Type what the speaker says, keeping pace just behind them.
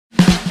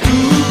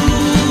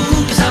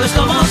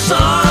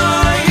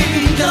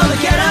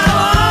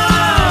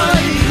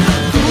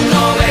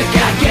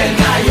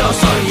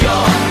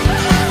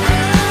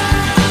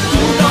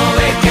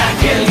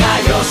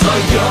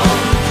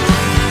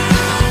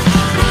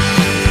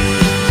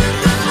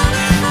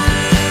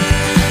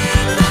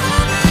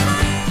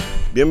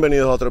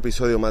Bienvenidos a otro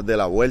episodio más de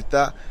La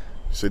Vuelta.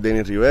 Soy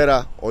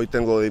Rivera. Hoy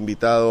tengo de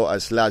invitado a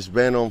Slash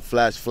Venom,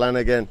 Flash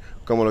Flanagan,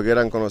 como lo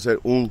quieran conocer,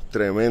 un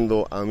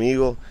tremendo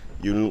amigo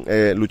y un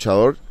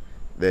luchador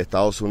de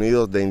Estados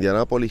Unidos, de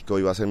Indianápolis, que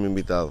hoy va a ser mi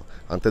invitado.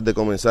 Antes de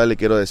comenzar, le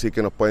quiero decir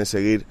que nos pueden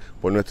seguir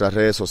por nuestras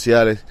redes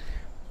sociales,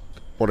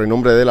 por el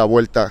nombre de La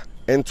Vuelta,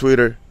 en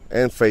Twitter,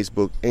 en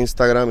Facebook,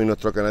 Instagram y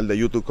nuestro canal de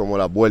YouTube como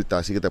La Vuelta.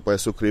 Así que te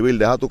puedes suscribir,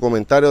 deja tu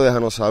comentario,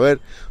 déjanos saber.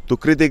 Tus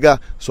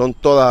críticas son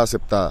todas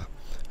aceptadas.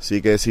 Así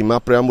que sin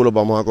más preámbulos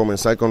vamos a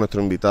comenzar con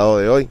nuestro invitado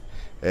de hoy.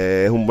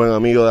 Es un buen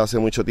amigo de hace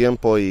mucho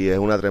tiempo y es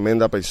una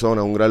tremenda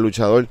persona, un gran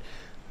luchador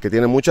que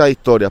tiene muchas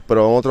historias,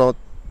 pero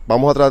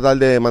vamos a tratar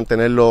de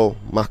mantenerlo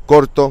más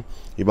corto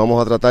y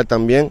vamos a tratar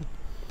también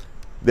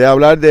de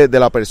hablar de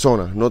la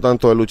persona, no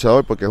tanto del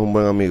luchador, porque es un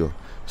buen amigo.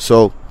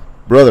 So,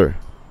 brother,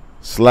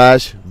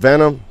 Slash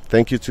Venom,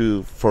 thank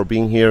you for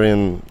being here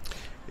in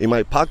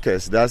my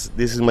podcast.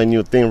 This is my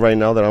new thing right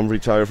now that I'm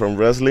retired from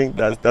wrestling.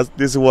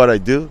 This is what I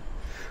do.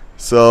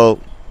 So,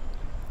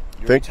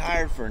 you're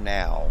retired for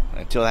now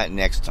until that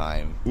next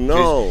time.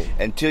 No.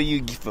 Until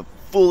you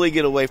fully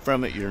get away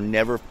from it, you're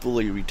never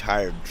fully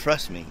retired.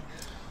 Trust me.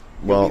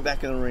 You'll be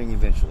back in the ring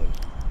eventually.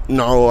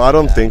 No, I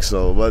don't think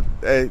so. But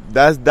hey,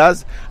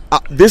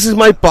 this is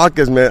my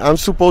podcast, man. I'm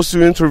supposed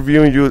to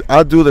interview you.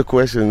 I'll do the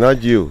questions,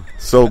 not you.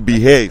 So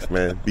behave,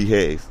 man.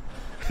 Behave.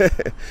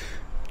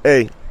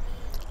 Hey,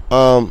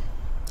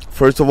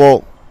 first of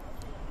all,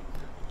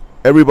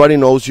 everybody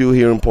knows you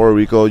here in Puerto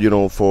Rico, you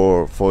know,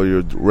 for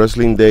your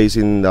wrestling days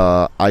in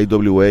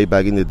IWA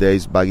back in the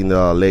days, back in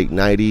the late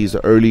 90s,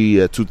 early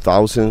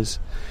 2000s.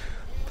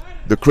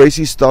 The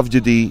crazy stuff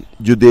you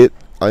did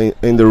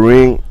in the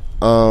ring,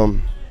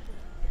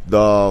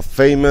 the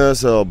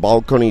famous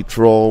balcony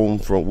throw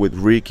with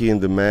Ricky in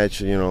the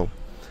match, you know,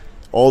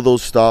 all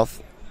those stuff.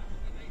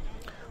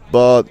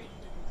 But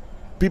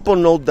people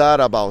know that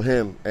about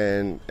him,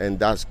 and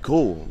that's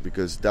cool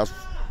because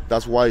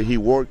that's why he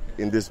worked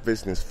in this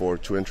business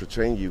to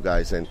entertain you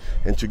guys and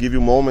to give you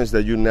moments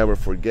that you never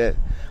forget.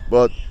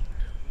 But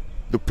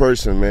the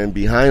person, man,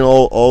 behind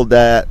all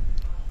that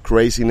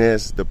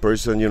craziness, the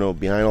person, you know,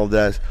 behind all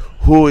that,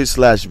 who is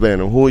Slash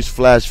Venom? Who is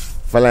Flash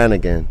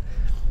Flanagan?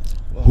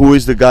 Who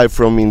is the guy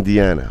from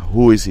Indiana?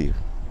 Who is he?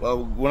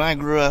 Well, when I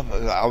grew up,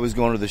 I was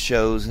going to the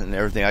shows and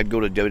everything. I'd go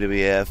to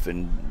WWF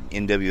and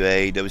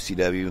NWA,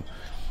 WCW,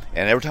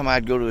 and every time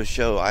I'd go to a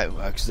show,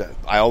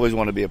 I always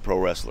wanted to be a pro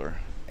wrestler.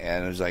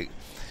 And it was like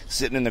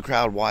sitting in the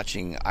crowd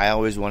watching. I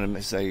always wanted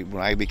to say,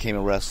 when I became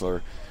a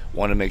wrestler,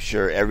 wanted to make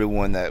sure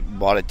everyone that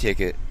bought a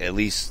ticket, at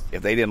least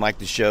if they didn't like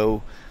the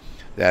show,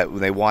 that when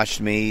they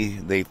watched me,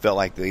 they felt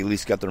like they at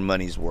least got their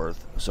money's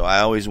worth. So I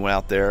always went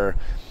out there.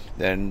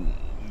 Then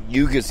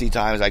you could see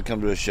times I'd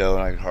come to a show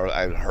and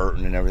I'd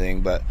hurting and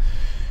everything, but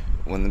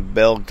when the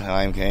bell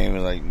time came, it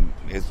was like,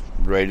 it's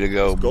ready to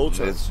go.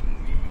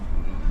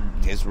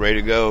 It's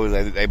ready to go.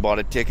 They bought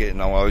a ticket,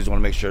 and I always want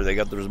to make sure they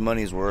got their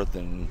money's worth,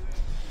 and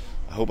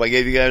I hope I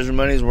gave you guys your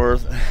money's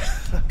worth.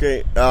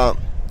 Okay,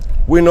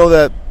 we know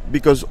that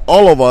because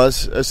all of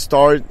us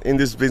start in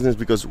this business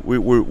because we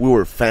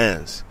were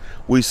fans.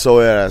 We saw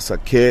it as a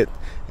kid,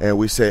 and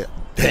we said,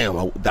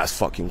 "Damn, that's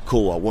fucking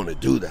cool. I want to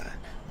do that.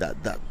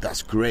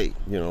 That's great.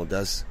 You know,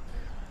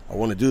 I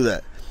want to do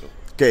that."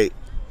 Okay,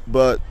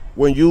 but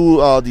when you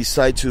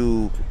decide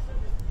to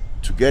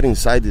get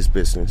inside this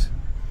business,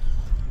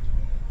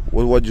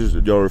 what was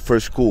your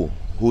first school?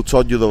 Who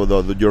taught you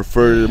your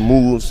first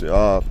moves?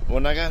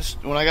 When I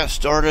got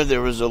started,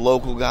 there was a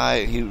local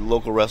guy,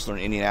 local wrestler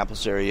in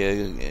Indianapolis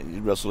area. He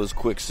wrestled as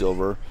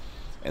Quicksilver,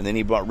 and then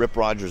he brought Rip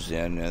Rogers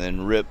in, and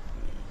then Rip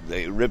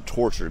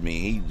tortured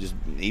me.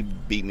 He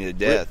beat me to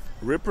death.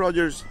 Rip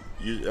Rogers,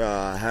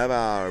 have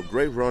a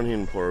great run here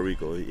in Puerto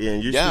Rico,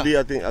 and used to be.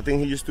 I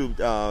think he used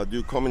to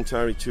do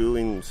commentary too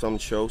in some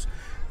shows,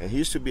 and he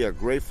used to be a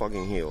great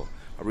fucking heel.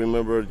 I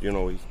remember, you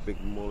know, his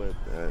big mullet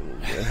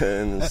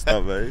and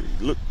stuff.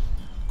 Look.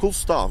 Cool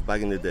stuff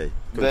back in the day.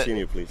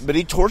 Continue, please. But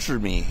he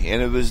tortured me,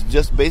 and it was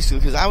just basically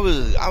because I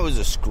was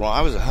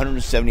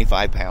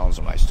 175 pounds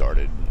when I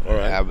started. All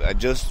right.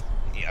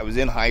 I was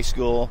in high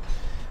school,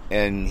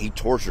 and he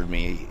tortured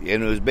me,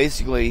 and it was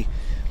basically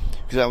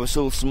because I was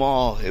so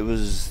small. It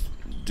was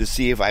to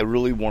see if I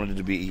really wanted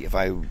to be, if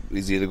I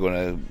was either going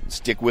to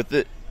stick with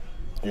it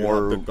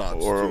or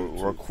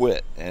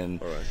quit.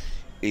 And all right.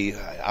 He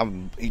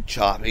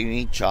chopped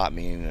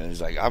me, and it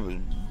was like I was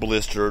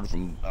blistered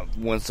from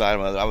one side of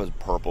my other. I was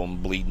purple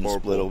and bleeding,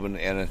 split open,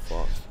 and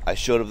I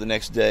showed up the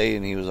next day,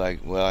 and he was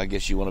like, "Well, I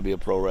guess you want to be a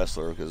pro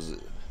wrestler because a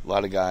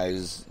lot of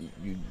guys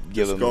you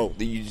give them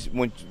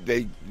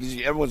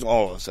everyone's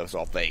it's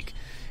all fake,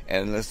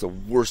 and that's the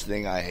worst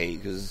thing I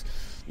hate because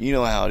you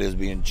know how it is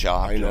being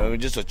chopped. You know,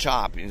 just a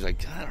chop. And he's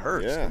like, "God, it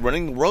hurts. Yeah.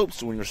 Running the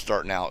ropes when you're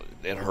starting out,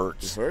 it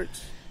hurts. It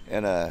hurts,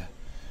 and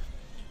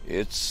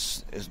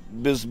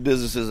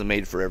business isn't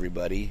made for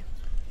everybody.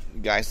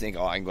 Guys think,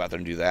 I can go out there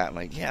and do that. I'm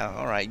like, yeah,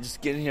 all right, just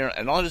get in here,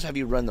 and I'll just have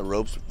you run the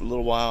ropes for a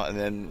little while, and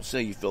then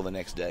see you feel the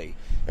next day.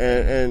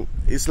 And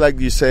it's like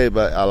you say,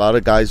 but a lot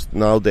of guys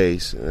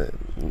nowadays,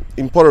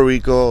 in Puerto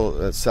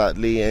Rico,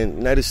 sadly, and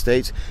United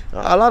States,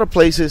 a lot of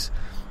places,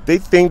 they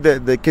think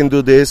that they can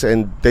do this,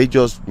 and they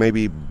just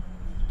maybe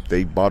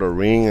they bought a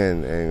ring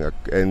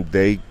and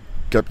they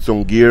kept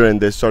some gear and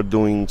they start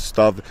doing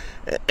stuff.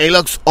 It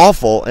looks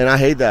awful, and I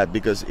hate that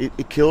because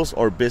it kills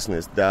our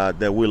business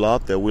that we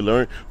love, that we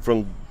learn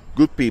from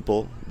good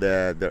people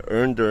that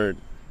earn their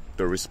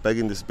respect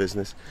in this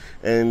business.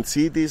 And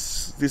see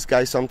this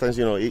guy sometimes,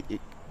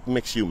 it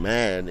makes you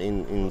mad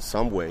in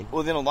some way.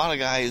 Well, then a lot of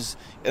guys,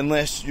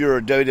 unless you're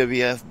a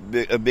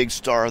WWF a big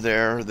star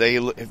there, they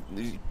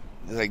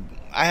like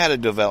I had a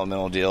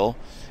developmental deal,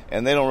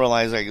 and they don't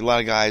realize like a lot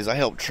of guys I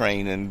help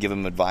train and give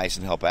them advice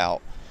and help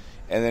out.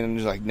 And then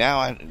it's like now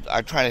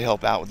I try to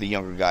help out with the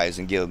younger guys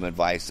and give them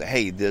advice.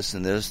 Hey, this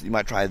and this, you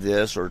might try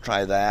this or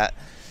try that.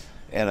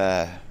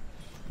 And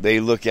they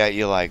look at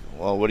you like,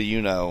 well, what do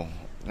you know?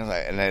 And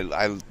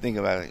I think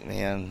about it,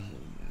 man,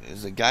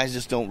 is the guys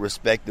just don't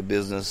respect the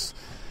business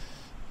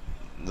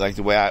like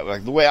the way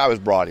I was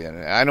brought in.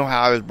 And I know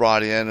how I was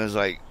brought in is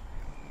like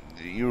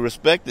you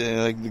respect it,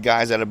 like the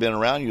guys that have been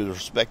around you,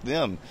 respect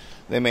them.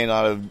 They may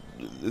not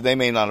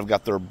have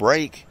got their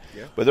break.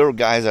 Yeah. But there are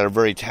guys that are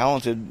very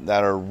talented,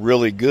 that are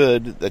really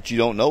good, that you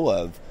don't know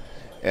of.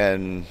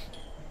 And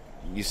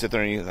you sit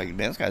there and you're like,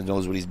 man, this guy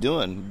knows what he's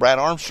doing. Brad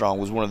Armstrong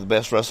was one of the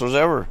best wrestlers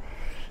ever.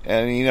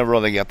 And he never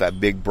really got that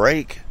big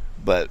break.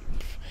 But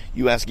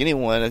you ask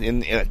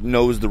anyone that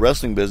knows the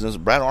wrestling business,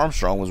 Brad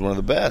Armstrong was one of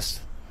the best.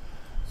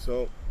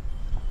 So,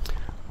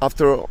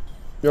 after,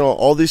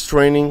 all this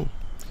training,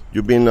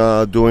 you've been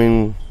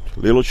doing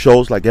little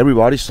shows like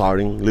everybody's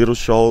starting, little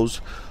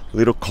shows,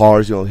 little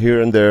cars,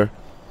 here and there.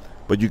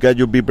 But you got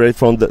your big break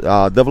from the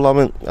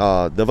development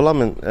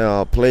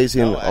place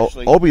in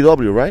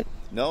OVW, right?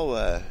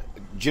 No,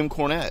 Jim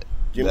Cornette.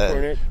 Jim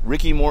Cornette.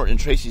 Ricky Morton and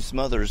Tracy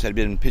Smothers had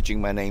been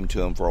pitching my name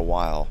to him for a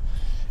while.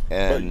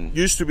 And but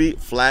used to be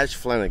Flash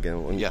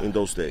Flanagan in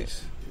those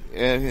days.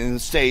 And in the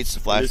States,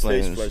 Flash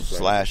Flanagan,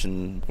 Slash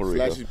in Puerto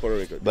Rico. Slash in Puerto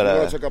Rico. But we're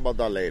going to talk about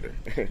that later.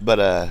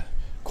 But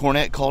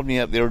Cornette called me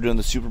up. They were doing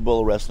the Super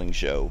Bowl wrestling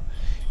show.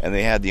 And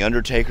they had The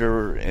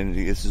Undertaker, and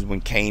this is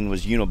when Kane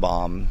was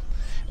Unabomb.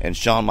 And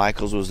Shawn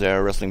Michaels was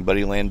there wrestling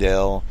Buddy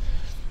Landell,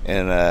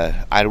 and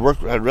I'd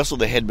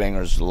wrestled the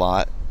Headbangers a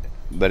lot,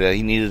 but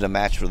he needed a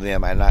match for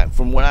them. And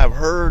from what I've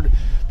heard,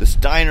 the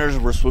Steiners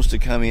were supposed to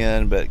come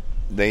in, but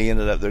they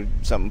ended up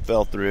something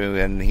fell through,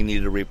 and he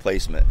needed a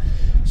replacement.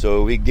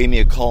 So he gave me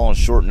a call on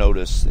short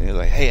notice, and he was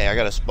like, "Hey, I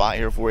got a spot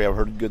here for you. I've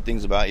heard good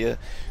things about you.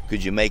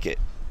 Could you make it?"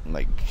 I'm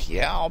like,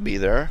 "Yeah, I'll be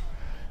there."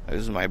 This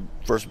is my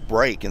first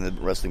break in the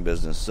wrestling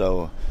business,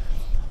 so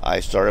I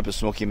started up at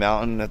Smoky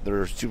Mountain at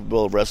their Super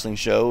Bowl wrestling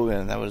show,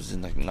 and that was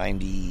in like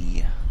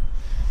 95.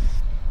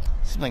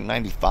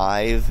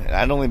 And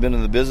I'd only been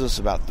in the business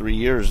about 3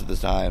 years at the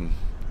time.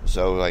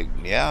 So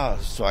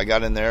so I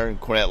got in there, and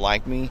Cornette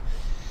liked me.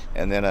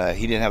 And then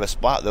he didn't have a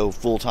spot, though,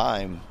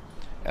 full-time.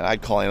 And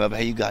I'd call him up,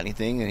 "Hey, you got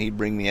anything?" And he'd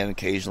bring me in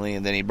occasionally.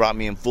 And then he brought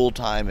me in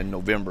full-time in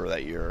November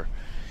that year.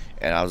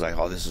 And I was like,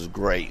 oh, this is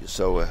great.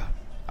 So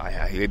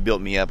he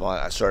built me up.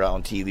 I started out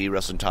on TV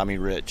wrestling Tommy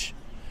Rich.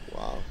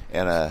 Wow.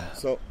 And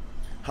so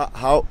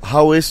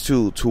how is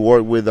to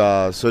work with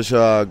such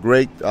a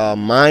great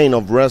mind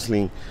of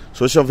wrestling,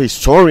 such a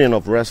historian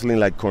of wrestling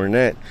like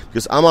Cornette?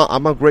 Because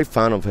I'm a great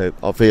fan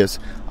of his.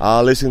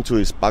 I listen to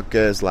his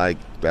podcast like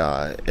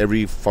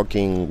every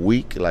fucking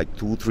week, like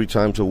 2-3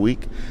 times a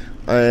week.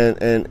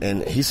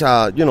 And he's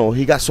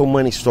he got so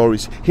many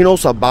stories. He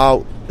knows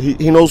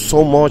he knows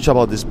so much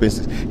about this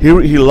business.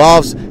 He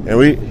loves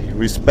and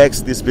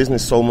respects this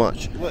business so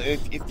much. Well,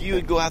 if you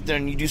would go out there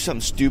and you do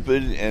something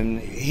stupid, and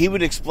he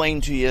would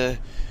explain to you,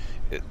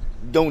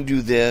 don't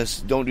do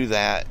this, don't do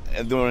that.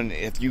 And then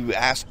if you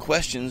ask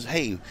questions,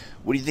 hey,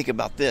 what do you think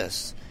about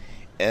this?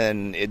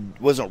 And it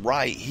wasn't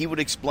right, he would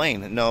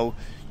explain, no,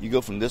 you go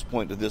from this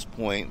point to this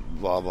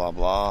point, blah, blah,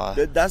 blah.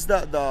 That's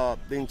the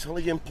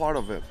intelligent part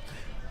of it.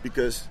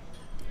 Because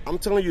I'm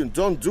telling you,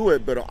 don't do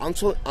it, but I'm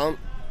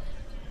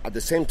at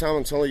the same time,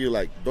 I'm telling you,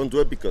 like, don't do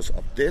it because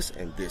of this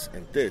and this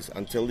and this.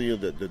 I'm telling you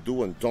the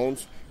do and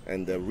don'ts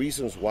and the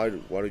reasons why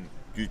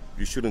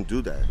you shouldn't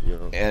do that.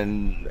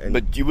 And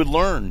but you would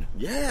learn.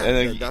 Yeah,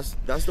 and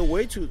that's the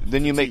way to.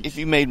 Then if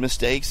you made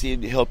mistakes,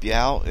 he'd help you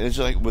out. It's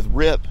like with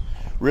Rip.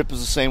 Rip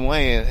is the same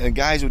way, and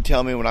guys would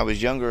tell me when I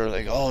was younger,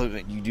 like, "Oh,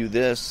 you do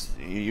this,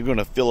 you're going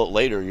to feel it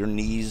later. Your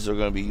knees are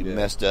going to be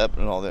messed up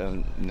and all that."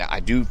 And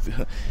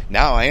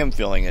now I am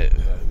feeling it.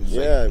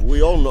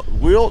 We all know.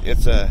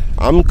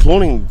 I'm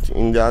cloning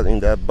in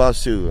that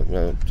bus too.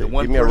 Give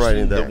me a ride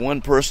in there. The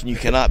one person you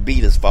cannot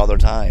beat is Father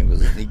Time,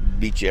 because he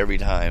beats you every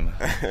time.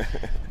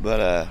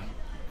 But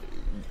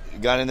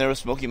got in there with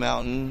Smoky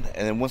Mountain,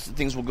 and then once the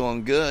things were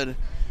going good,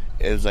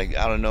 it was like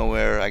out of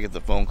nowhere, I get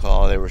the phone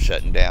call they were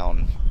shutting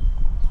down.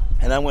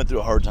 And I went through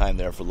a hard time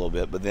there for a little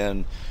bit, but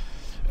then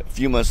a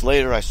few months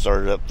later, I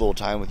started up full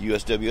time with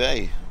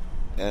USWA,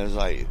 and it was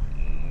like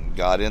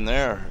got in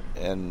there,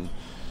 and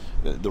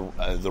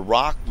the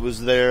Rock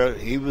was there.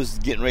 He was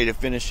getting ready to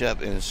finish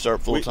up and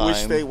start full time. Which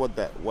state was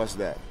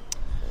that?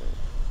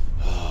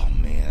 Oh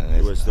man,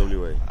 it was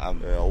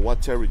USWA?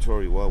 What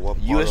territory? What part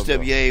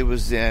USWA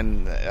was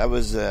in, I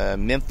was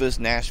Memphis,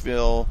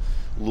 Nashville,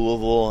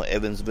 Louisville,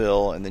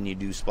 Evansville, and then you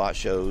do spot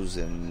shows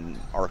in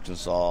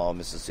Arkansas,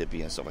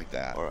 Mississippi, and stuff like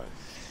that. All right.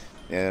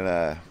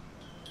 And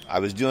I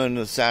was doing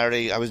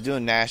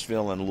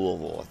Nashville and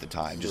Louisville at the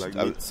time. Just like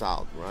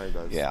Mid-South, right?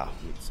 Yeah.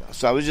 Mid-South.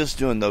 So I was just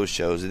doing those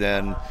shows. And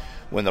then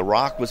when The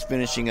Rock was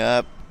finishing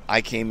up,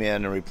 I came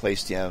in and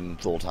replaced him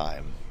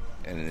full-time.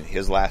 And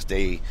his last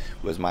day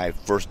was my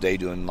first day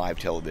doing live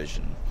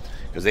television.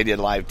 Because they did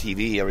live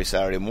TV every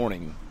Saturday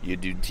morning. You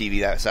do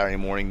TV that Saturday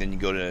morning, then you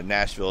go to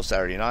Nashville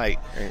Saturday night.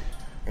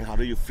 And how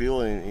do you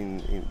feel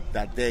in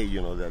that day,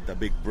 that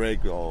big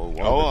break or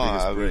one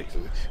of the biggest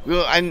breaks?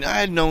 Well, I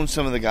had known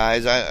some of the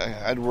guys.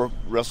 I'd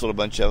wrestled a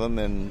bunch of them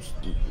in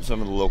some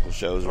of the local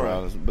shows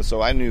around. But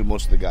so I knew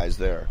most of the guys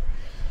there.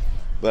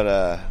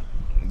 But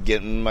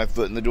getting my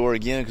foot in the door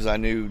again, because I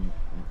knew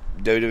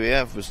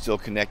WWF was still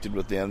connected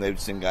with them. They would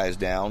send guys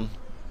down.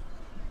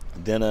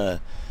 Then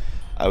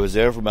I was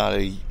there for about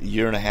a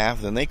year and a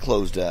half. Then they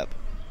closed up.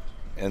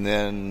 And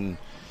then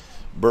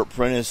Burt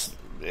Prentice...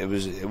 It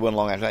wasn't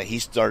long after that. He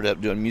started up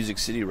doing Music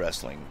City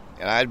Wrestling,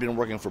 and I had been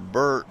working for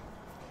Burt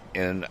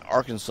in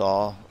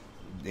Arkansas.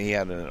 He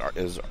had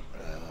his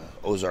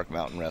Ozark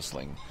Mountain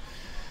Wrestling,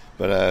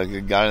 but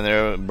got in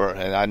there.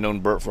 And I'd known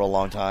Burt for a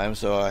long time,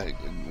 so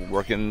I'm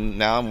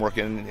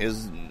working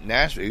his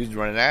Nashville. He was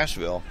running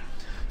Nashville,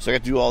 so I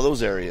got to do all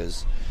those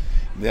areas.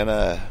 Then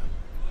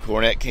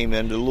Cornette came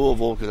into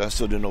Louisville because I was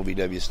still doing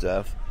OVW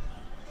stuff,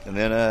 and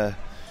then.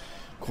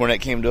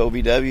 Cornette came to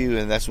OVW,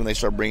 and that's when they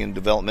started bringing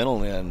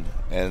developmental in,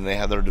 and they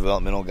had their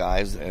developmental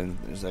guys, and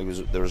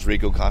there was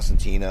Rico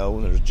Constantino,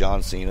 there was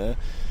John Cena,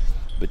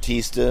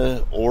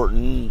 Batista,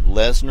 Orton,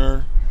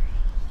 Lesnar.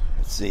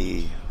 Let's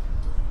see,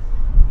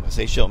 did I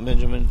say Shelton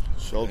Benjamin?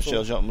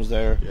 Shelton was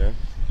there. Yeah.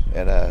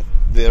 And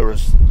there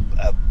was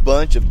a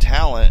bunch of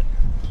talent,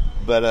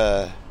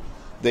 but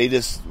they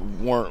just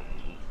weren't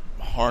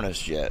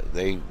harnessed yet.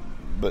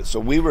 So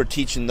we were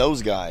teaching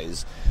those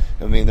guys.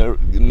 I mean,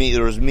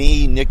 there was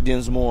me, Nick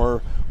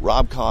Dinsmore,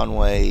 Rob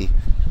Conway,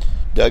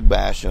 Doug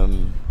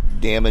Basham,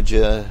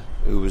 Damaja,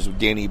 who was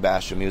Danny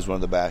Basham. He was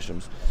one of the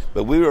Bashams.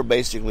 But we were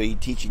basically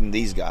teaching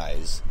these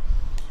guys.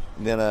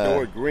 And then, they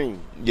were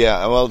green.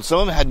 Yeah, well, some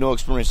of them had no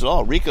experience at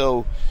all.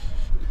 Rico,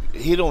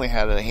 he'd only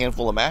had a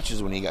handful of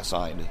matches when he got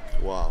signed.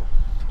 Wow.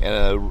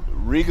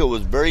 And Rico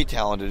was very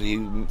talented. He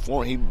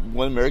won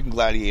American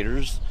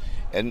Gladiators.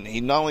 And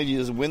he not only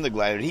did he win the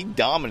Gladiator, he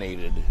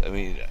dominated. I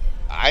mean...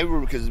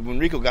 because when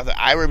Rico got there,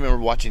 I remember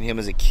watching him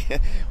as a kid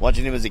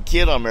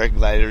on American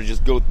Gladiator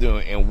just go through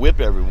and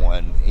whip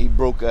everyone. He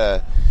broke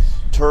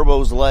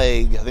Turbo's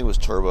leg, I think it was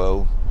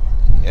Turbo,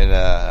 and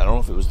I don't know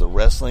if it was the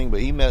wrestling, but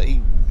he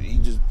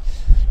just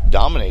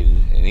dominated,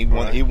 and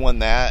he won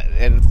that.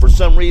 And for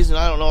some reason,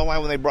 I don't know why,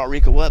 when they brought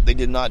Rico up, they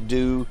did not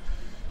do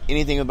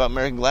anything about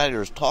American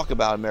Gladiators, talk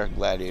about American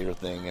Gladiator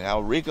thing, and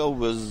how Rico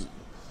was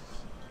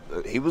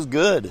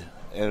good,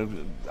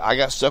 and I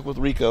got stuck with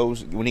Rico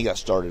when he got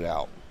started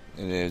out.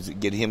 And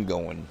get him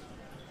going.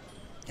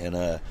 And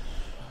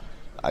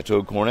I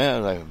told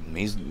Cornette,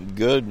 he's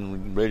good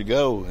and ready to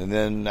go. And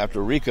then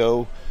after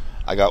Rico,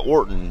 I got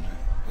Orton.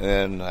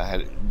 And I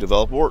had to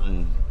develop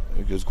Orton.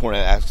 Because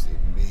Cornette asked,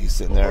 he's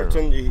sitting there.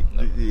 Orton,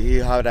 he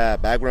had a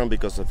background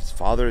because of his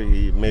father.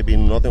 He maybe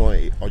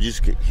nothing, or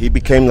just he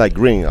became like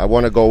green. I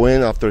want to go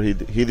in after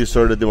he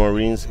deserted the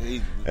Marines.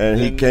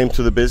 He came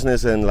to the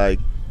business and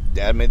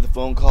Dad made the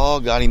phone call,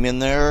 got him in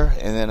there.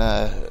 And then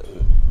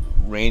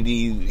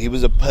Randy, he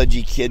was a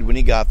pudgy kid when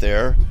he got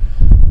there,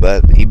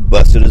 but he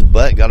busted his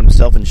butt, got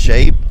himself in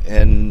shape,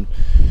 and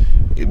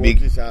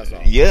his ass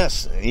off.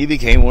 Yes, he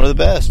became one of the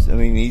best. I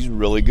mean, he's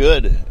really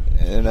good.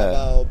 And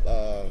how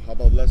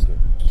about Lesnar?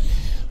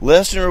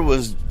 Lesnar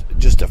was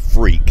just a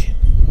freak.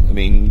 I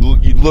mean,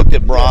 you looked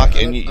at Brock,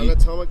 and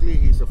anatomically,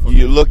 he's a fucking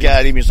you look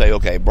at him and you say,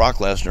 okay, Brock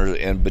Lesnar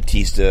and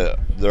Batista,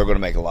 they're going to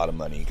make a lot of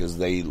money because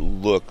they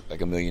look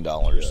like $1 million.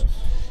 Yes.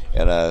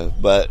 And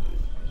but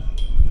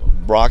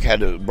Brock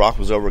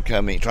was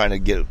trying to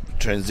get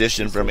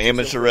transition from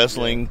amateur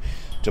wrestling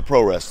to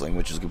pro wrestling,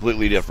 which is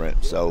completely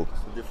different. So,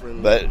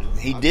 but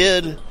he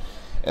did, and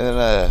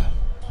then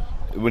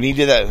when he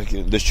did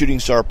that, the shooting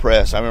star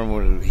press, I remember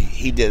when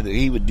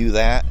he would do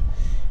that,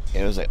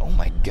 and it was like, oh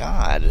my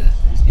God,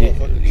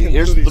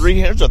 here's a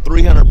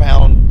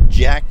 300-pound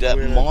jacked up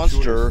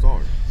monster,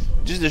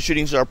 just a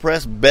shooting star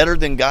press, better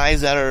than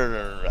guys that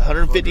are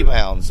 150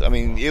 pounds. I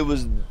mean, it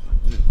was.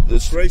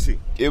 Crazy.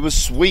 It was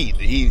sweet.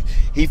 He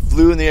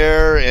flew in the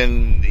air,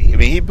 and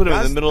he put him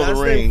in the middle of the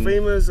ring.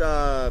 That's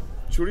the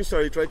famous shooting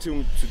star he tried to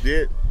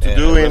do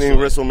in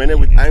WrestleMania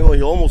with Angle.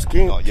 He almost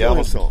killed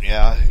himself.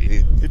 Yeah,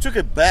 he took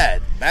it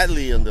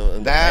badly on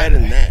the head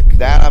and neck.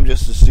 That I'm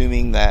just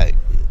assuming that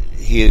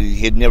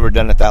he had never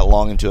done it that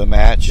long into a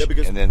match. Yeah,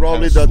 because and then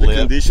probably the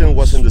condition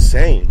wasn't the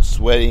same.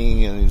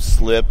 Sweating and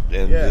slipped,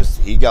 and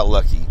he got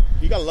lucky.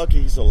 He got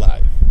lucky. He's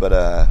alive, but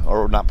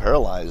or not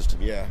paralyzed.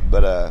 Yeah,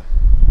 but.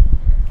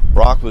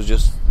 Brock was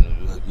just,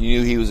 you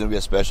knew he was going to be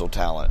a special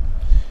talent.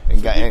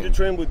 You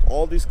train with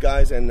all these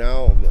guys, and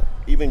now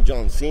even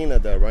John Cena,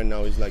 that right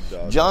now is like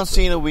the John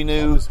Cena. We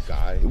knew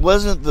guy. He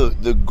wasn't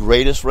the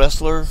greatest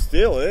wrestler.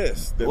 Still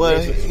is.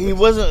 He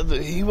wasn't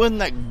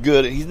that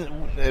good.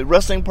 The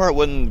wrestling part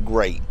wasn't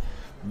great,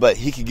 but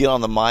he could get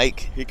on the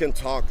mic. He can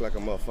talk like a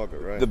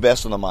motherfucker, right? The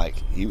best on the mic.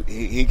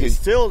 He's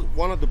still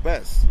one of the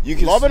best. You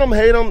can love him,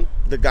 hate him.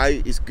 The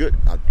guy is good.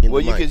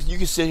 You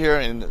could sit here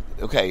and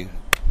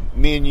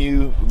me and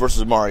you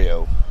versus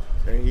Mario.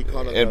 And he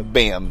caught and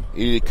bam,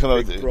 he come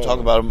up talk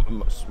about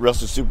him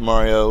wrestling Super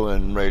Mario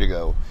and ready to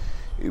go.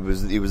 He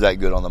was that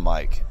good on the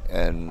mic,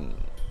 and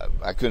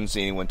I couldn't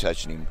see anyone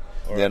touching him.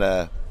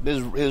 Right.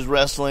 Then his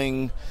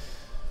wrestling,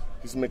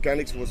 his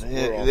mechanics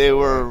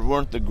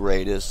weren't the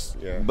greatest,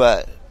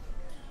 but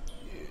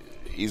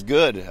he's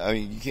good. I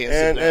mean, you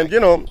can't.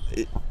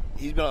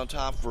 He's been on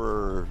top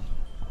for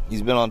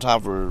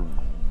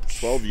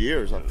 12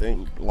 years, I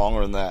think.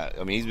 Longer than that.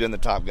 I mean, he's been the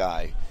top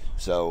guy.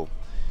 So.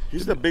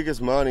 He's the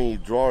biggest money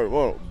drawer.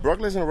 Well,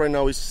 brock-lesnar right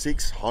now is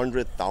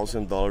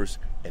 $600,000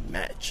 a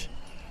match,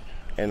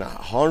 and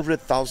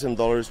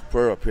 $100,000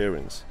 per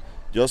appearance,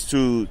 just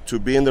to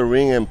be in the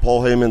ring and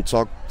Paul Heyman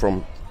talk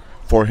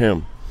for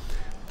him.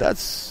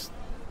 That's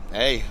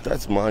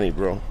money,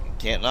 bro.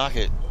 Can't knock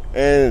it.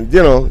 And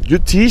you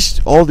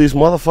teach all these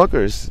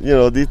motherfuckers.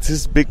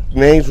 These big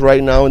names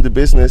right now in the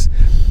business.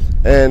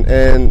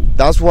 And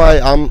that's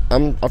why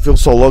I feel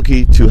so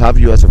lucky to have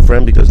you as a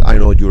friend, because I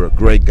know you're a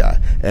great guy,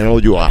 and I know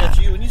you are. I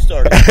met you when you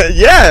started.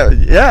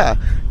 yeah.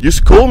 You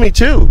schooled me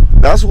too.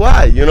 That's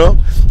why,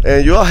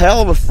 and you're a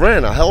hell of a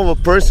friend, a hell of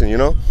a person,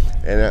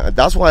 and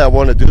that's why I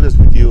want to do this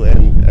with you.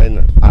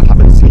 And I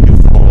haven't seen you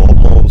for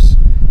almost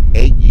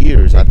 8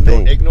 years, I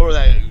think. Ignore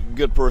that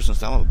good person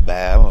stuff. I'm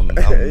bad.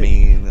 I'm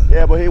mean.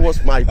 Yeah, but he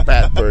was my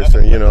bad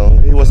person.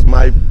 He was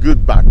my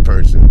good bad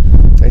person.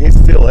 And he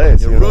still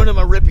is. You're ruining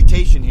my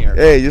reputation here.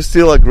 Hey, you're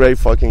still a great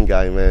fucking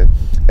guy, man.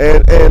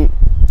 And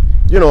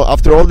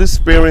after all this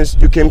experience,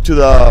 you came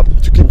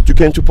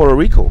to Puerto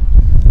Rico.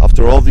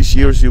 After all these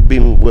years, you've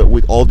been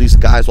with all these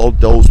guys, all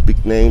those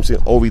big names in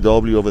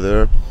OVW over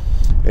there,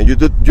 and you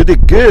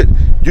did good.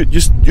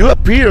 You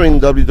appear in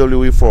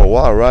WWE for a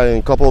while, right? In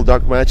a couple of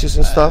dark matches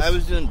and stuff. I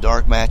was doing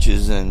dark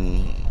matches,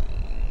 and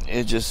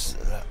I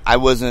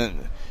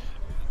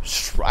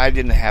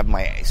didn't have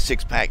my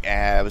six-pack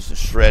abs,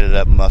 shredded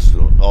up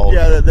muscle.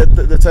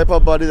 The type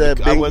of body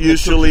that Bing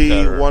usually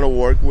want to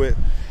work with.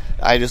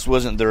 I just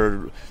wasn't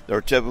their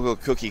typical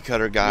cookie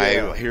cutter guy.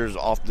 Yeah. Here's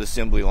off the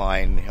assembly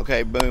line.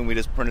 Okay, boom, we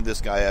just printed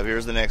this guy up.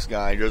 Here's the next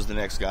guy. Here's the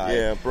next guy.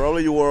 Yeah,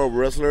 probably you were a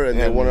wrestler and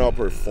they wanted a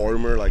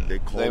performer, like they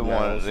call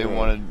it. They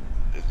wanted.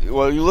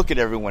 Well, you look at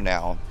everyone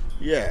now.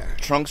 Yeah.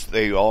 Trunks.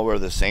 They all wear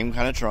the same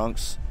kind of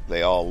trunks.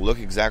 They all look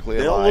exactly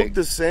alike. They all look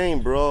the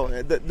same,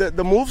 bro.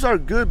 The moves are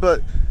good,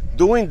 but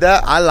doing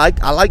that, I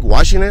like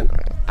watching it.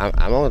 I'm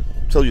gonna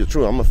tell you the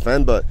truth. I'm a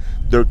fan, but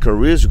their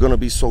careers are gonna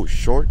be so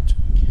short.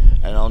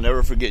 And I'll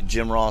never forget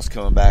Jim Ross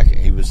coming back.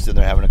 He was sitting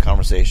there having a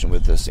conversation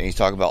with us, and he's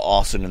talking about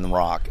Austin and The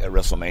Rock at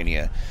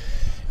WrestleMania.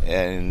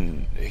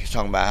 And he's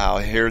talking about how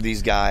here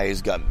these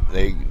guys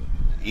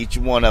each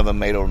one of them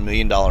made over $1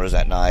 million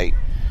that night.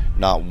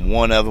 Not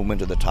one of them went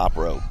to the top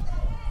rope.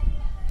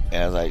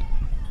 And I was like,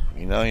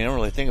 you don't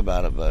really think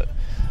about it, but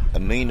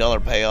 $1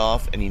 million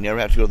payoff, and you never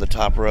have to go to the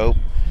top rope.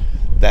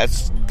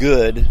 That's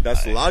good.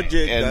 That's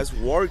logic. That's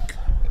work.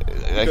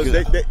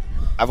 Because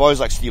I've always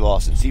liked Steve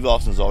Austin.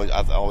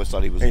 I've always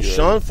thought he was and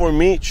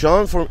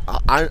good.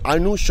 I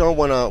knew Sean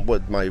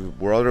when my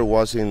brother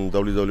was in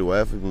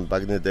WWF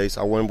back in the days.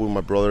 I went with my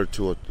brother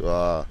to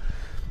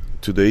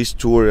the East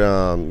Tour.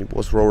 It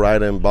was Rhode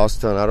Island,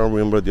 Boston. I don't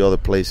remember the other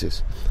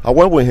places. I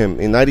went with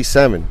him in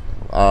 '97,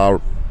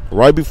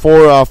 right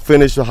before I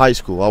finished high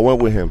school. I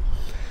went with him,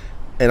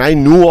 and I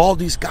knew all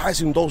these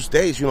guys in those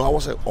days. I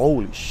was like,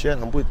 holy shit,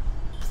 I'm with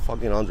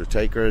fucking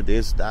Undertaker.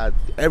 This, that,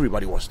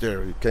 everybody was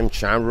there. Ken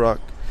Shamrock.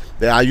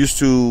 I used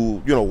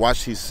to,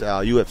 watch his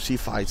UFC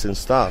fights and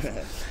stuff.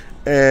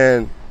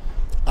 And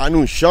I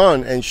knew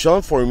Sean, and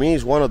Sean for me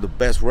is one of the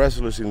best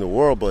wrestlers in the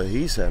world, but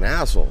he's an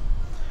asshole.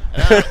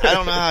 I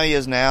don't know how he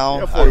is now.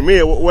 Yeah, for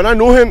me, when I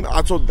knew him,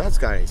 I thought that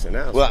guy is an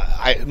asshole.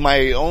 Well,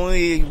 my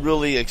only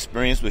really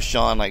experience with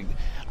Sean, I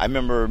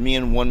remember me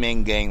and One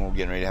Man Gang were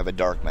getting ready to have a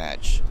dark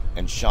match,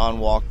 and Sean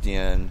walked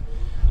in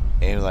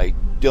and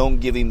don't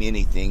give him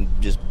anything,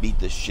 just beat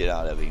the shit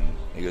out of him.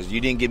 He goes,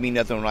 you didn't give me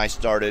nothing when I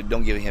started,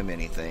 don't give him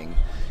anything.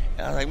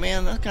 And I was like,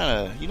 man, that's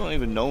kind of, you don't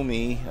even know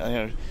me.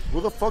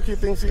 Who the fuck you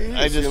think he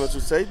is?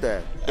 To say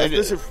that. I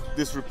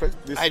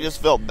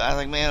just felt bad. I was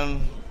like,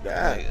 man,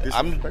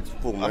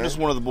 disrespectful, man. I'm just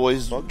one of the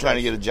boys trying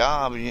to get a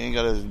job, and you ain't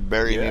got to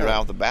bury me right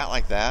off the bat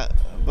like that.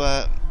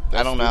 But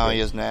I don't know how he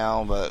is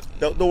now. But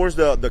there was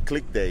the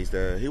click days.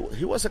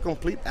 He was a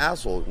complete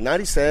asshole.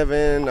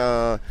 97.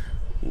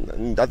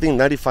 I think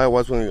 95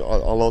 was when I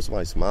lost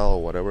my smile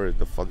or whatever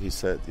the fuck he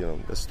said.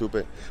 That's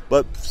stupid.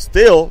 But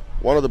still,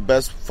 one of the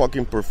best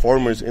fucking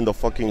performers in the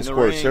fucking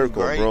square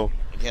circle, great. Bro.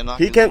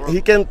 He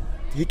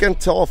can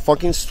tell a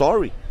fucking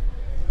story.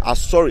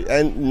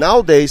 And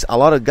nowadays, a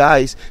lot of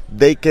guys,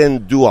 they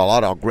can do a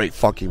lot of great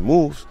fucking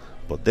moves,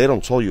 but they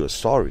don't tell you a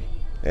story.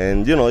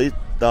 And the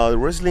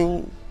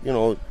wrestling,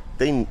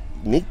 they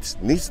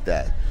needs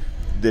that.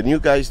 The new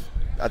guys,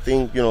 I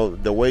think,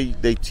 the way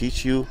they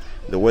teach you,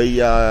 the way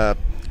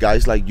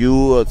guys like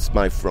you, it's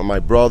my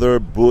brother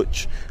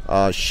Butch,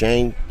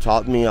 Shane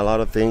taught me a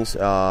lot of things.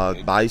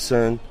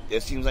 Bison.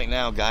 It seems like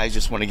now guys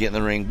just want to get in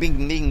the ring,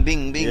 bing, bing,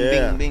 bing, bing,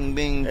 bing, bing,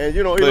 bing. And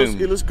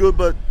it looks good,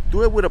 but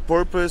do it with a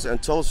purpose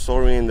and tell a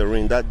story in the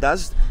ring.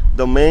 That's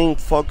the main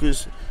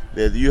focus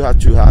that you have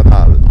to have,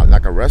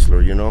 like a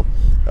wrestler.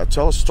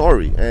 Tell a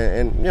story,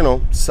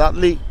 and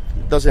sadly,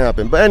 it doesn't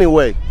happen. But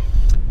anyway,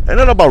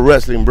 enough about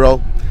wrestling,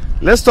 bro.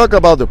 Let's talk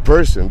about the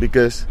person,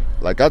 because,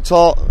 like I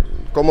told,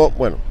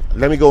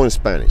 let me go in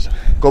Spanish.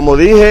 Como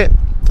dije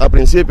al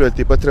principio, el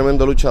tipo es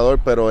tremendo luchador,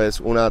 pero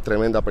es una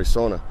tremenda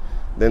persona.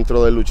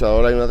 Dentro del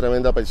luchador hay una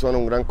tremenda persona,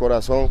 un gran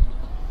corazón.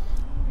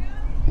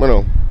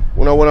 Bueno,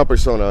 una buena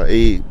persona.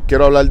 Y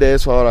quiero hablar de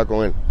eso ahora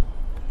con él.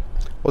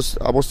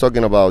 I was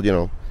talking about,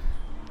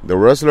 the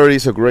wrestler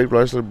is a great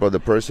wrestler, but the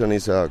person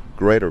is a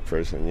greater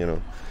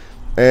person,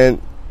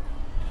 And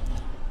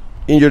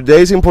in your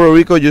days in Puerto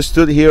Rico, you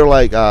stood here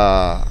like,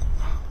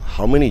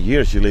 how many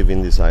years you live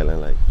in this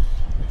island? Like,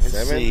 Let's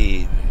 7?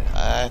 see.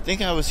 I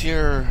think I was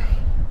here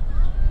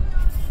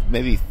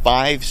maybe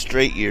 5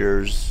 straight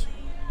years,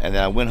 and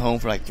then I went home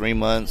for like 3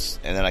 months,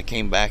 and then I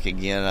came back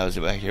again. I was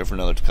back here for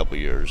another couple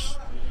years.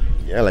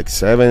 Yeah, like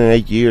 7 and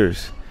 8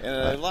 years. And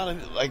a lot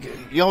of,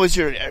 you always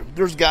hear,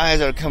 there's guys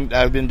that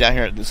I've been down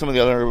here, some of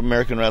the other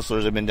American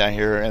wrestlers have been down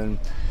here, and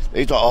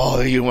they talk,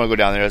 oh, you don't want to go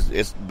down there,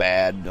 it's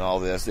bad, and all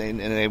this, and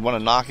they want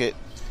to knock it.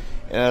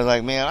 And I was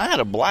like, man, I had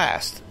a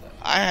blast.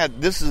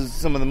 This is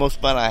some of the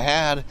most fun I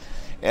had,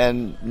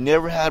 and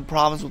never had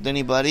problems with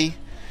anybody.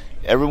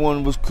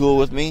 Everyone was cool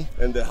with me.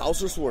 And the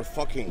houses were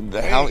fucking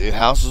great.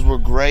 Houses were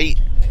great.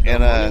 The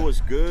money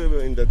was good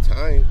in the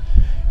time.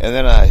 And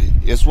then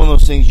it's one of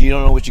those things you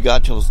don't know what you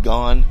got till it's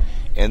gone.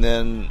 And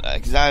then,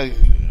 because I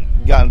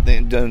done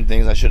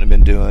things I shouldn't have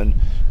been doing.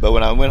 But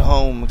when I went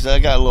home, because I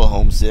got a little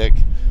homesick.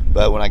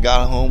 But when I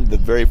got home, the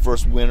very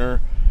first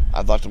winter,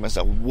 I thought to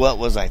myself, what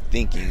was I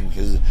thinking?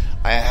 Because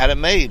I had it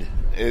made.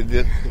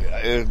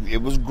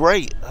 It was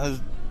great. I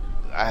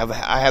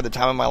had the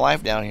time of my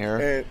life down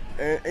here.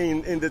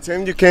 And in the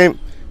time you came,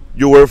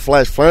 you were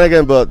Flash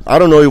Flanagan, but I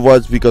don't know if it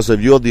was because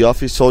of you or the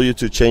office told you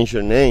to change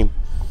your name.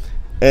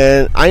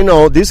 And I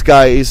know this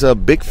guy is a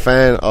big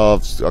fan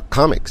of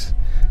comics,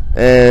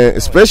 and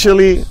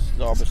especially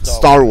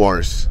Star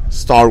Wars,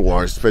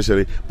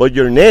 especially. But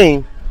your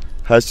name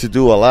has to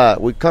do a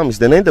lot with comics.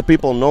 The name that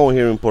people know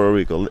here in Puerto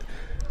Rico.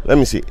 Let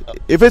me see.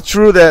 If it's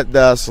true that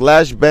the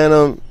Slash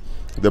Venom,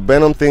 the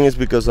Venom thing is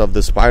because of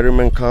the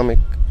Spider-Man comic.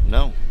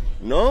 No.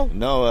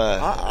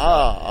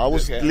 I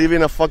was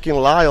living a fucking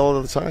lie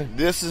all the time.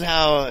 This is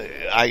how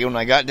when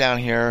I got down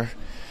here,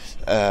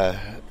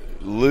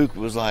 Luke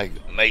was like,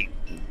 mate,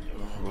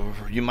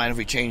 you mind if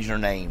we change your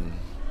name?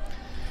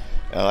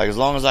 As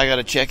long as I got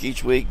a check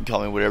each week,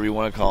 call me whatever you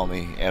want to call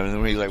me. And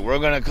then he's like, we're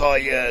going to call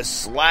you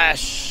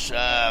Slash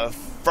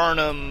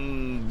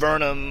Venom.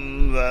 And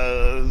I'm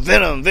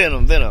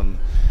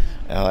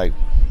like,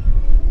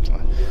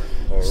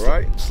 all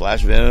right,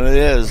 Slash Venom it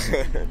is.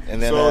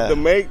 And then so the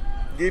mate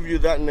give you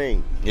that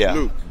name, yeah.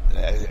 Luke.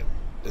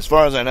 As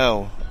far as I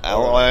know,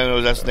 all I know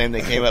is that's the name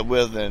they came up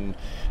with, and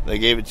they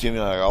gave it to me.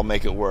 Like, I'll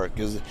make it work,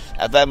 because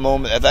at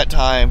that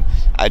time,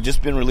 I'd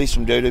just been released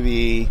from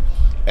WWE,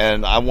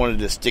 and I wanted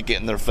to stick it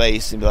in their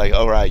face and be like,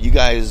 all right, you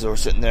guys are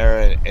sitting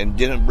there and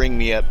didn't bring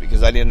me up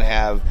because I didn't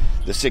have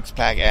the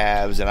 6-pack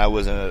abs and I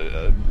wasn't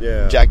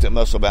a jacked up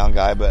muscle bound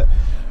guy, but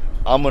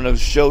I'm going to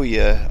show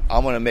you,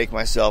 I'm going to make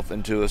myself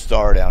into a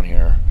star down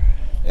here.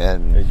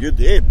 And you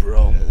did,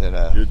 bro.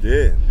 And, you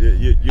did.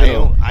 You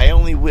know. I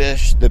only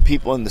wish the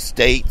people in the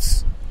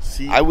States,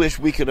 I wish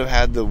we could have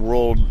had the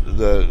world,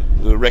 the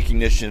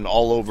recognition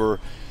all over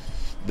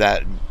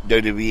that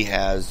WWE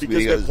has.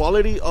 Because the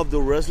quality of the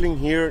wrestling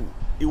here,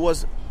 it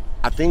was,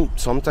 I think,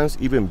 sometimes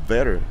even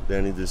better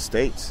than in the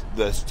States.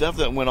 The stuff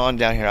that went on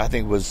down here, I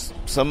think, was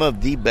some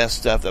of the best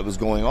stuff that was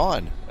going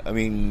on. I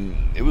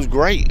mean, it was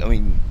great. I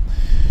mean,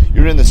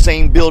 you're in the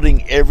same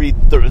building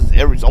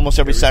almost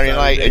every Saturday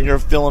night, and you're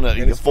filling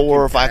it 4,000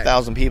 or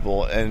 5,000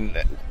 people, and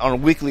on a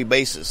weekly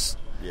basis.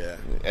 Yeah,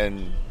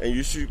 and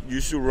you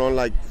should run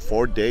like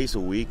 4 days a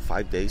week,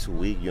 5 days a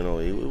week. You know,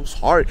 it was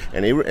hard,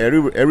 and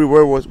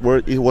everywhere was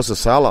where it was a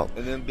sellout.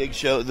 And then big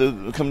show,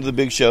 come to the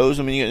big shows.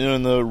 I mean, you're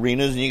in the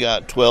arenas, and you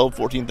got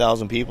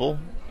 14,000 people.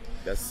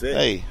 That's sick.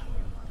 Hey,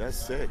 that's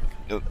sick.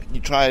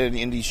 You try an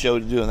indie show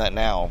doing that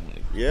now.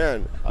 Yeah.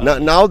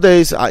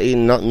 Nowadays,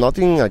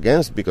 nothing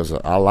against, because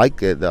I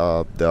like it.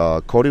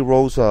 The Cody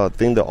Rhodes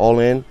thing, the All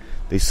In,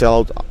 they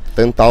sell out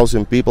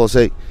 10,000 people.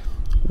 Say,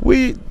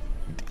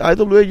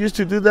 IWA used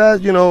to do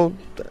that, you know,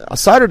 a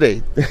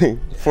Saturday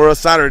for a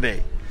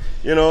Saturday.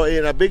 You know,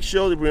 in a big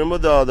show, remember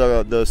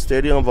the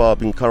stadium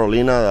in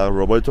Carolina, the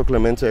Roberto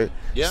Clemente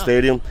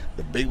Stadium?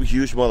 The big,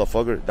 huge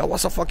motherfucker. That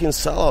was a fucking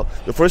sellout.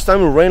 The first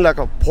time it rained like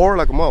a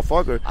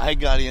motherfucker. I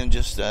got in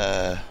just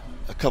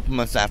a couple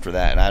months after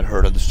that, and I'd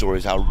heard of the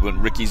stories how when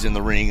Ricky's in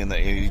the ring and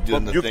he's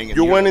doing the thing. And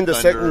you went in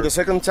the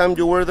second time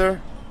you were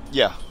there.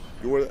 Yeah,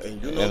 you were,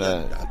 and you know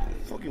that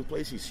fucking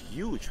place is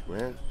huge,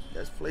 man.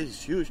 That place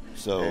is huge.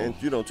 So, and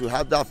to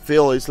have that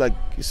feel, it's like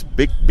it's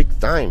big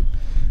name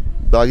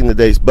back in the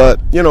days. But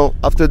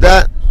after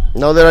that,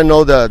 now that I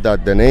know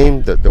the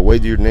name, the way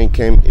your name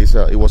came,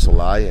 it was a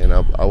lie, and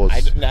I was.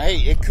 Hey,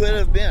 it could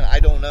have been. I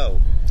don't know.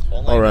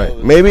 All right,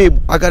 maybe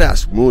I gotta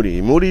ask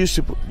Moody. Moody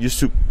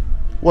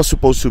was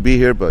supposed to be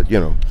here, but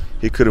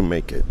he couldn't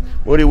make it.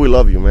 Moody, we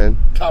love you, man.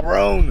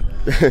 Cabron.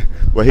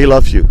 But he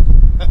loves you.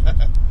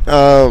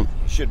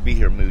 Should be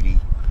here, Moody.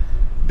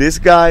 This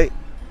guy,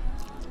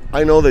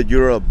 I know that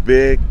you're a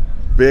big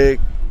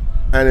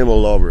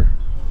animal lover,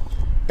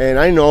 and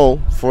I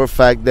know for a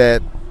fact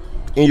that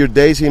in your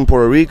days in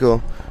Puerto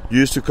Rico, you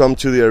used to come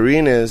to the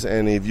arenas,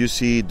 and if you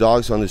see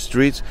dogs on the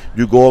streets,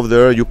 you go over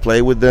there, you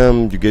play with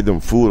them, you give them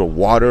food or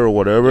water or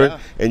whatever,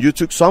 and you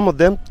took some of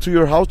them to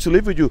your house to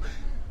live with you.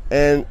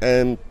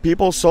 And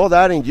people saw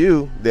that in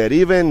you, that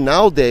even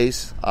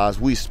nowadays, as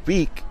we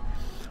speak,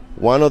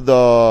 one of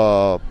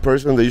the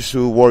person that used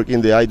to work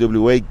in the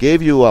IWA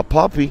gave you a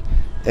puppy,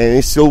 and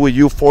it's still with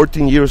you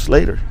 14 years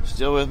later.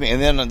 Still with me.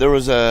 And then there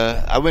was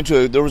I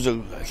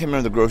can't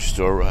remember the grocery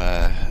store,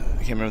 I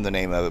can't remember the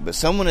name of it, but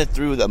someone had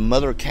threw the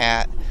mother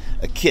cat,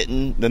 a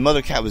kitten. The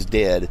mother cat was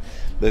dead,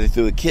 but they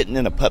threw a kitten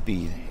and a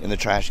puppy in the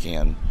trash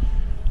can.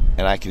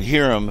 And I could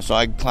hear them, so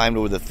I climbed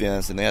over the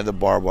fence, and they had the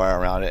barbed wire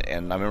around it.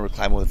 And I remember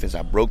climbing over the fence.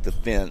 I broke the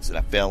fence, and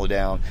I fell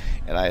down,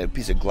 and I had a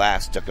piece of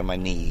glass stuck in my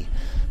knee.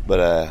 But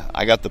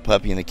I got the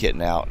puppy and the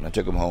kitten out, and I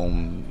took them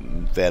home,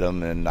 and fed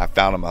them, and I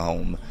found them at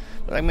home.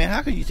 But like, man,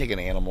 how could you take an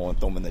animal and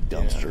throw them in the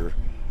dumpster? Yeah.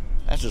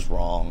 That's just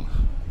wrong.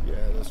 Yeah,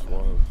 that's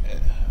wrong.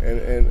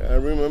 And I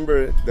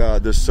remember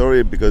the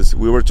story because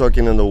we were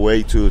talking on the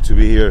way to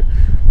be here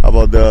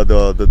about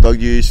the dog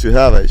you used to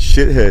have, a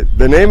shithead.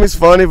 The name is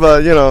funny,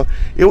 but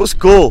it was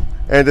cool,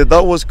 and the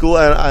dog was cool.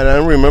 And I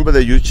remember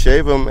that you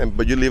shave him,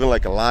 but you leave him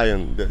like a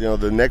lion.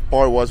 The neck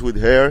part was with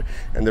hair,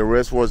 and the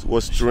rest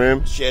was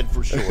trim. Shed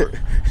for short.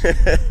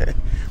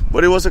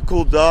 But it was a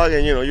cool dog,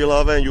 and you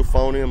love it, and you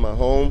found him at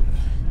home,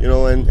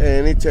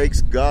 and it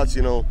takes guts,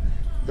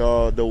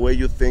 the way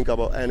you think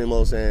about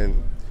animals,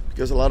 and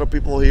because a lot of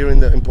people here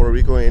in Puerto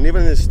Rico and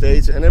even in the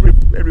States and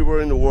everywhere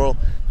in the world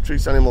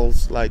treats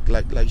animals like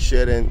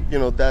shit, and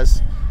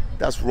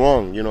that's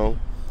wrong.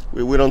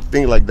 We don't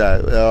think like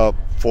that.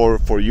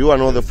 For you, I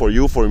know that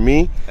for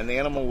me, and the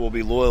animal will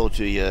be loyal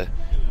to you,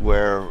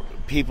 where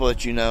people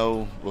that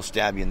will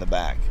stab you in the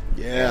back.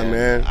 Yeah, and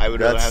man, I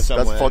would rather have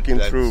someone that's fucking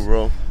true,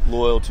 bro.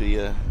 Loyal to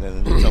you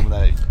than someone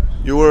that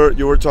you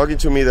were talking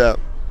to me that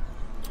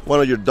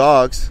one of your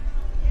dogs.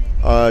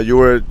 You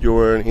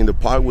were in the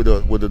park with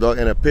the dog,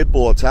 and a pit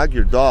bull attacked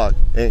your dog,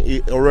 and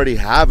it already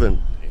have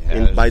him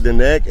by the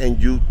neck, and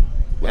you.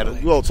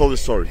 Well, tell the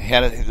story.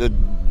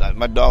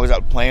 My dog was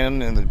out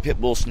playing, and the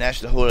pit bull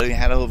snatched the hood, and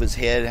had it over his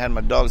head, had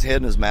my dog's head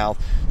in his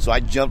mouth. So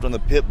I jumped on the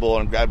pit bull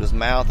and grabbed his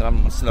mouth, and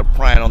I'm sitting there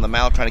prying on the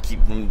mouth, trying to keep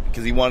him,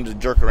 because he wanted to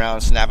jerk around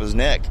and snap his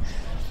neck.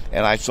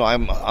 And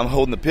I'm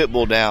holding the pit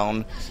bull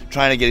down,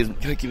 trying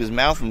to keep his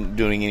mouth from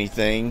doing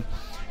anything,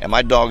 and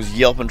my dog's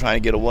yelping,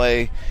 trying to get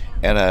away.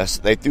 And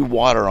they threw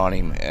water on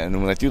him, and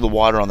when they threw the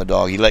water on the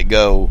dog, he let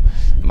go.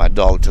 And my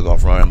dog took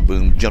off running,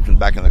 boom, jumped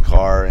back in the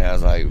car, and I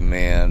was like,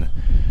 man,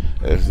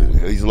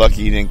 he's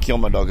lucky he didn't kill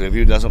my dog. If he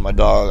had done something to my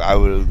dog, I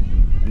would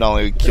have not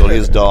only killed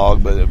his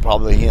dog, but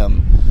probably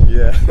him.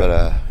 Yeah.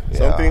 But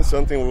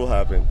something will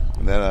happen.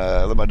 And then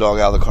I let my dog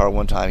out of the car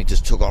one time. He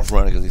just took off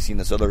running because he seen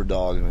this other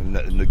dog,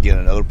 and again,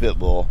 another pit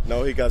bull.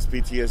 No, he got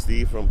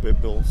PTSD from pit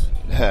bulls.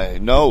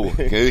 No,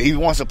 he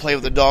wants to play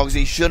with the dogs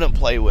he shouldn't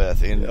play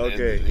with. And,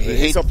 okay,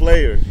 he's a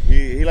player.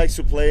 He likes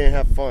to play and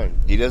have fun.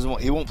 He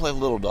won't play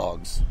with little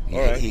dogs. All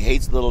right. He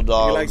hates little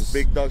dogs. He likes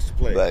big dogs to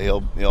play. But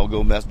he'll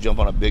go jump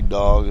on a big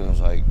dog, and it's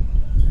like.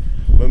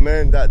 But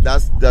man,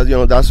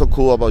 that's so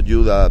cool about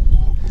you that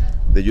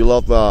you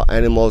love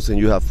animals, and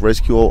you have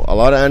rescued a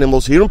lot of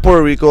animals here in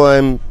Puerto Rico,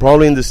 and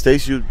probably in the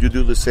States you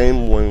do the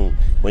same when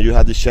you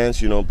have the chance,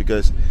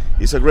 because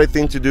it's a great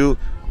thing to do.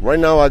 Right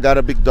now I got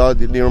a big dog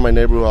near my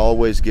neighborhood. I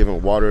always give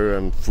him water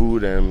and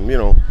food, and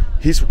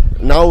he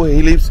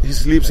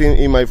sleeps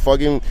in my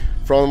fucking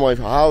front of my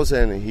house,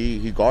 and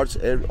he guards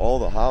all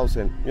the house,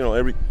 and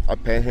I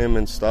pet him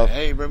and stuff.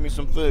 Hey, bring me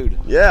some food.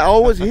 Yeah,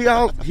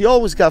 he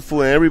always got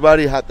food, and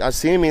everybody I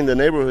see him in the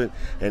neighborhood,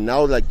 and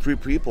now like 3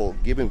 people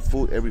give him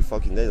food every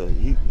fucking day.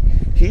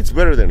 He eats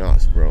better than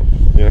us, bro.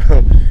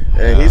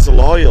 And he's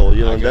loyal.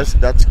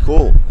 That's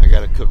cool. I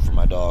gotta cook for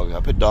my dog. I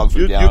put dog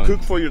food down. You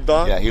cook for your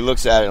dog? Yeah, he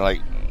looks at it like,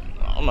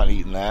 I'm not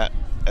eating that,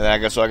 and then I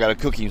gotta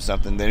cook him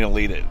something. Then he'll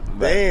eat it.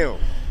 But damn.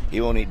 He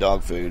won't eat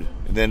dog food.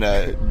 And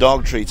then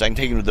dog treats, I can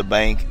take him to the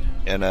bank,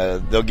 and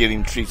they'll give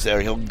him treats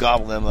there. He'll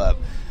gobble them up.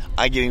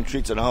 I give him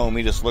treats at home.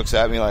 He just looks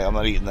at me like, I'm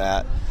not eating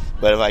that.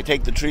 But if I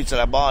take the treats that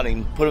I bought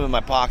him, put them in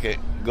my pocket,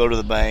 go to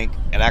the bank,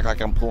 and act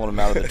like I'm pulling them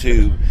out of the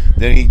tube,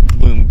 then he,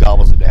 boom,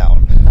 gobbles it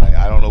down.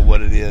 I don't know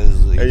what it is.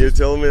 And you're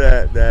telling me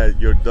that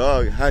your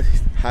dog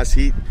has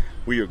heat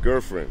with your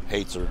girlfriend.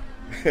 Hates her.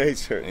 Hey,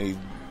 sir.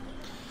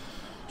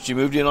 She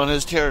moved in on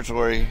his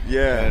territory.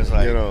 Yeah, and it's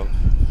like,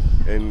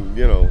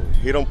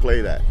 he don't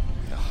play that.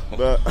 No.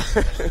 But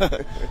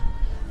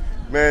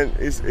man,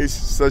 it's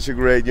such a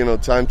great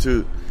time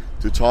to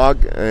talk,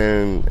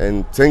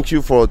 and thank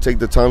you for take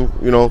the time.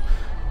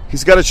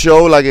 He's got a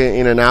show like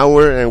in an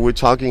hour, and we're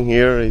talking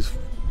here.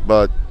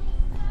 But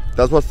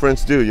that's what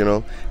friends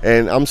do,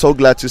 And I'm so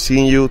glad to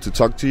see you, to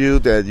talk to you,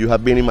 that you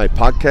have been in my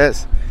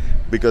podcast,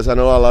 because I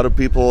know a lot of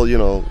people,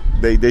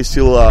 they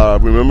still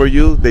remember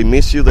you, they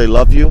miss you, they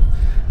love you.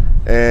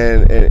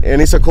 And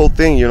it's a cool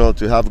thing,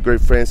 to have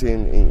great friends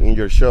in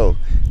your show.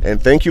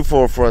 And thank you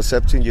for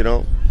accepting,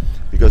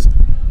 because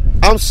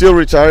I'm still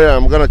retired.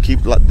 I'm gonna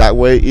keep that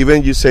way.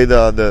 Even you say the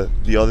other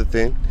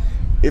thing,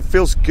 it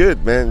feels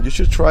good, man. You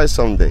should try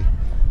someday.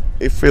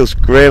 It feels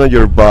great on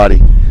your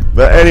body.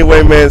 But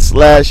anyway, man,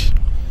 Slash,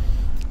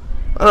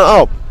 I don't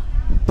know.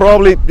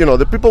 Probably,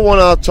 the people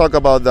wanna talk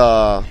about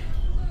the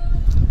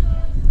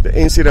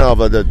incident of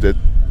the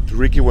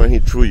Ricky when he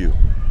threw you.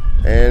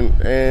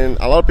 And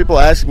a lot of people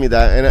ask me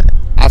that, and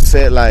I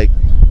said, like,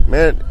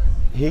 man,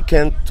 he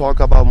can't talk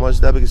about much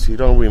of that because he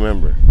don't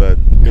remember. But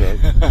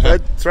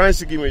trying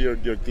to give me your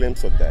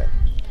glimpse of that.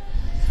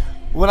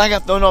 When I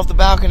got thrown off the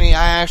balcony,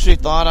 I actually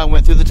thought I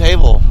went through the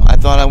table. I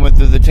thought I went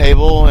through the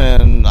table,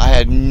 and I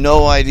had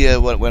no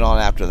idea what went on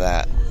after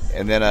that.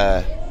 And then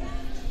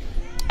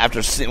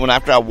after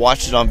I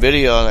watched it on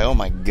video, I was like, oh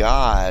my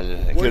God!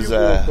 When you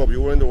woke up,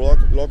 you were in the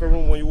locker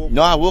room when you woke up?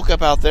 No, I woke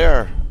up out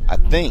there. I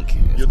think,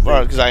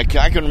 because I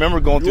can remember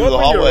going through the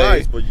hallway. Your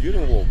eyes, but you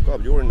didn't woke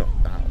up. You were not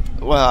out.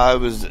 Well, I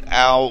was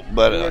out,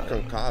 but you were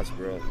concussed,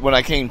 bro. When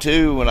I came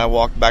to, when I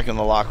walked back in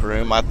the locker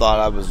room, I thought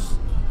I was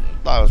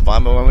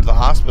fine. But when I went to the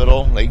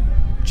hospital, they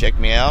checked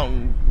me out,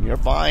 and you're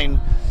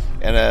fine.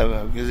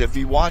 And because if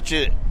you watch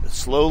it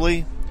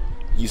slowly,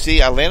 you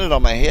see I landed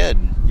on my head.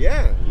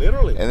 Yeah,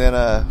 literally. And then,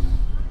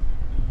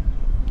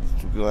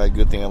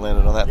 good thing I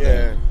landed on that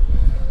thing.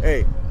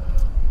 Hey.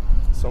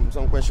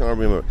 Some question I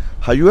remember.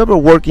 Have you ever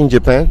worked in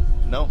Japan?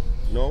 No.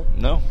 No?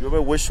 No. You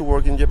ever wish to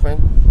work in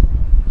Japan?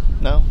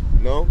 No.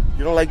 No?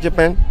 You don't like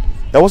Japan?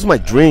 That was my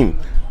dream.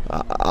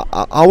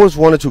 I always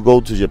wanted to go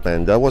to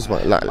Japan. That was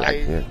my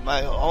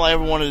all I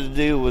ever wanted to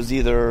do was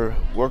either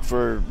work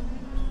for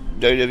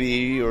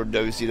WWE or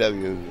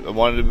WCW. I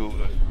wanted to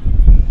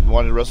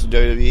wrestle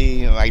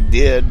WWE. I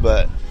did,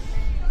 but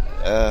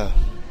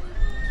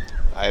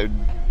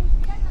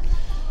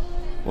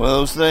one of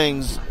those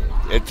things.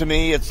 To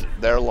me, it's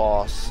their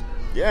loss.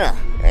 Yeah,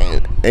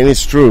 and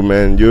it's true,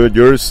 man.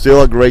 You're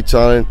still a great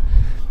talent,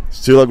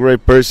 still a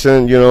great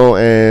person,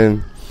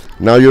 and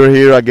now you're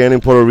here again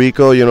in Puerto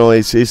Rico.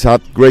 It's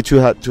great to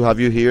have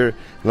you here.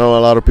 I know a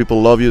lot of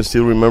people love you and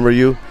still remember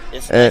you.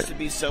 It's nice to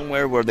be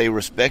somewhere where they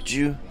respect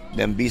you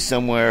than be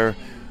somewhere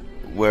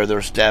where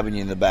they're stabbing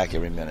you in the back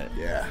every minute.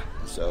 Yeah.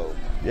 So.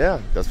 Yeah,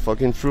 that's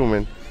fucking true,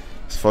 man.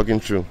 It's fucking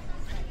true.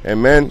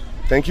 And, man,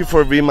 thank you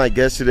for being my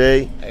guest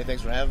today. Hey,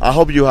 thanks for having me. I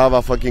hope you have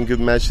a fucking good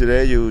match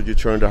today. You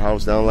turn the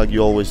house down like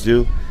you always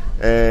do.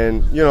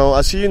 And,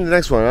 I'll see you in the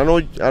next one. I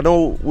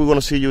know we're going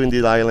to see you in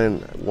the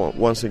island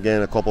once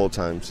again a couple of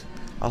times.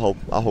 I hope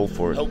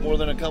for it. Hope more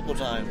than a couple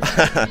times.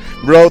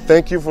 Bro,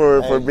 thank you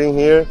for being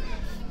here.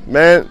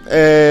 Man,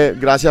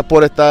 gracias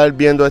por estar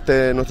viendo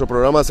nuestro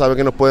programa. Saben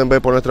que nos pueden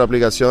ver por nuestra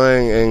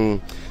aplicación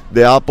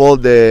de Apple,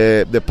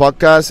 de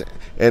podcast,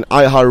 en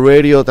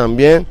iHeartRadio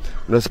también.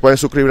 Nos pueden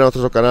suscribir a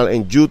nuestro canal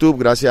en YouTube,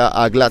 gracias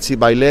a Glatzy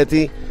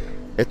Bailetti.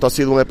 Esto ha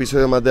sido un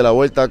episodio más de La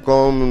Vuelta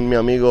con mi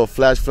amigo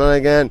Flash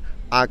Flanagan,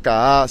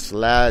 aka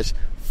Slash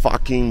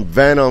fucking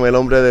Venom, el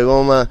hombre de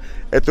goma.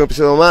 Esto es un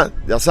episodio más,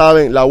 ya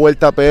saben, La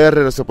Vuelta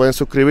PR, se pueden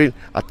suscribir.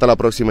 Hasta la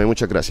próxima y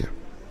muchas gracias. Tú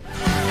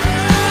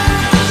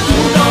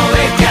no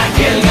ves que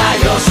aquí el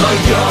gallo soy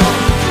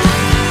yo.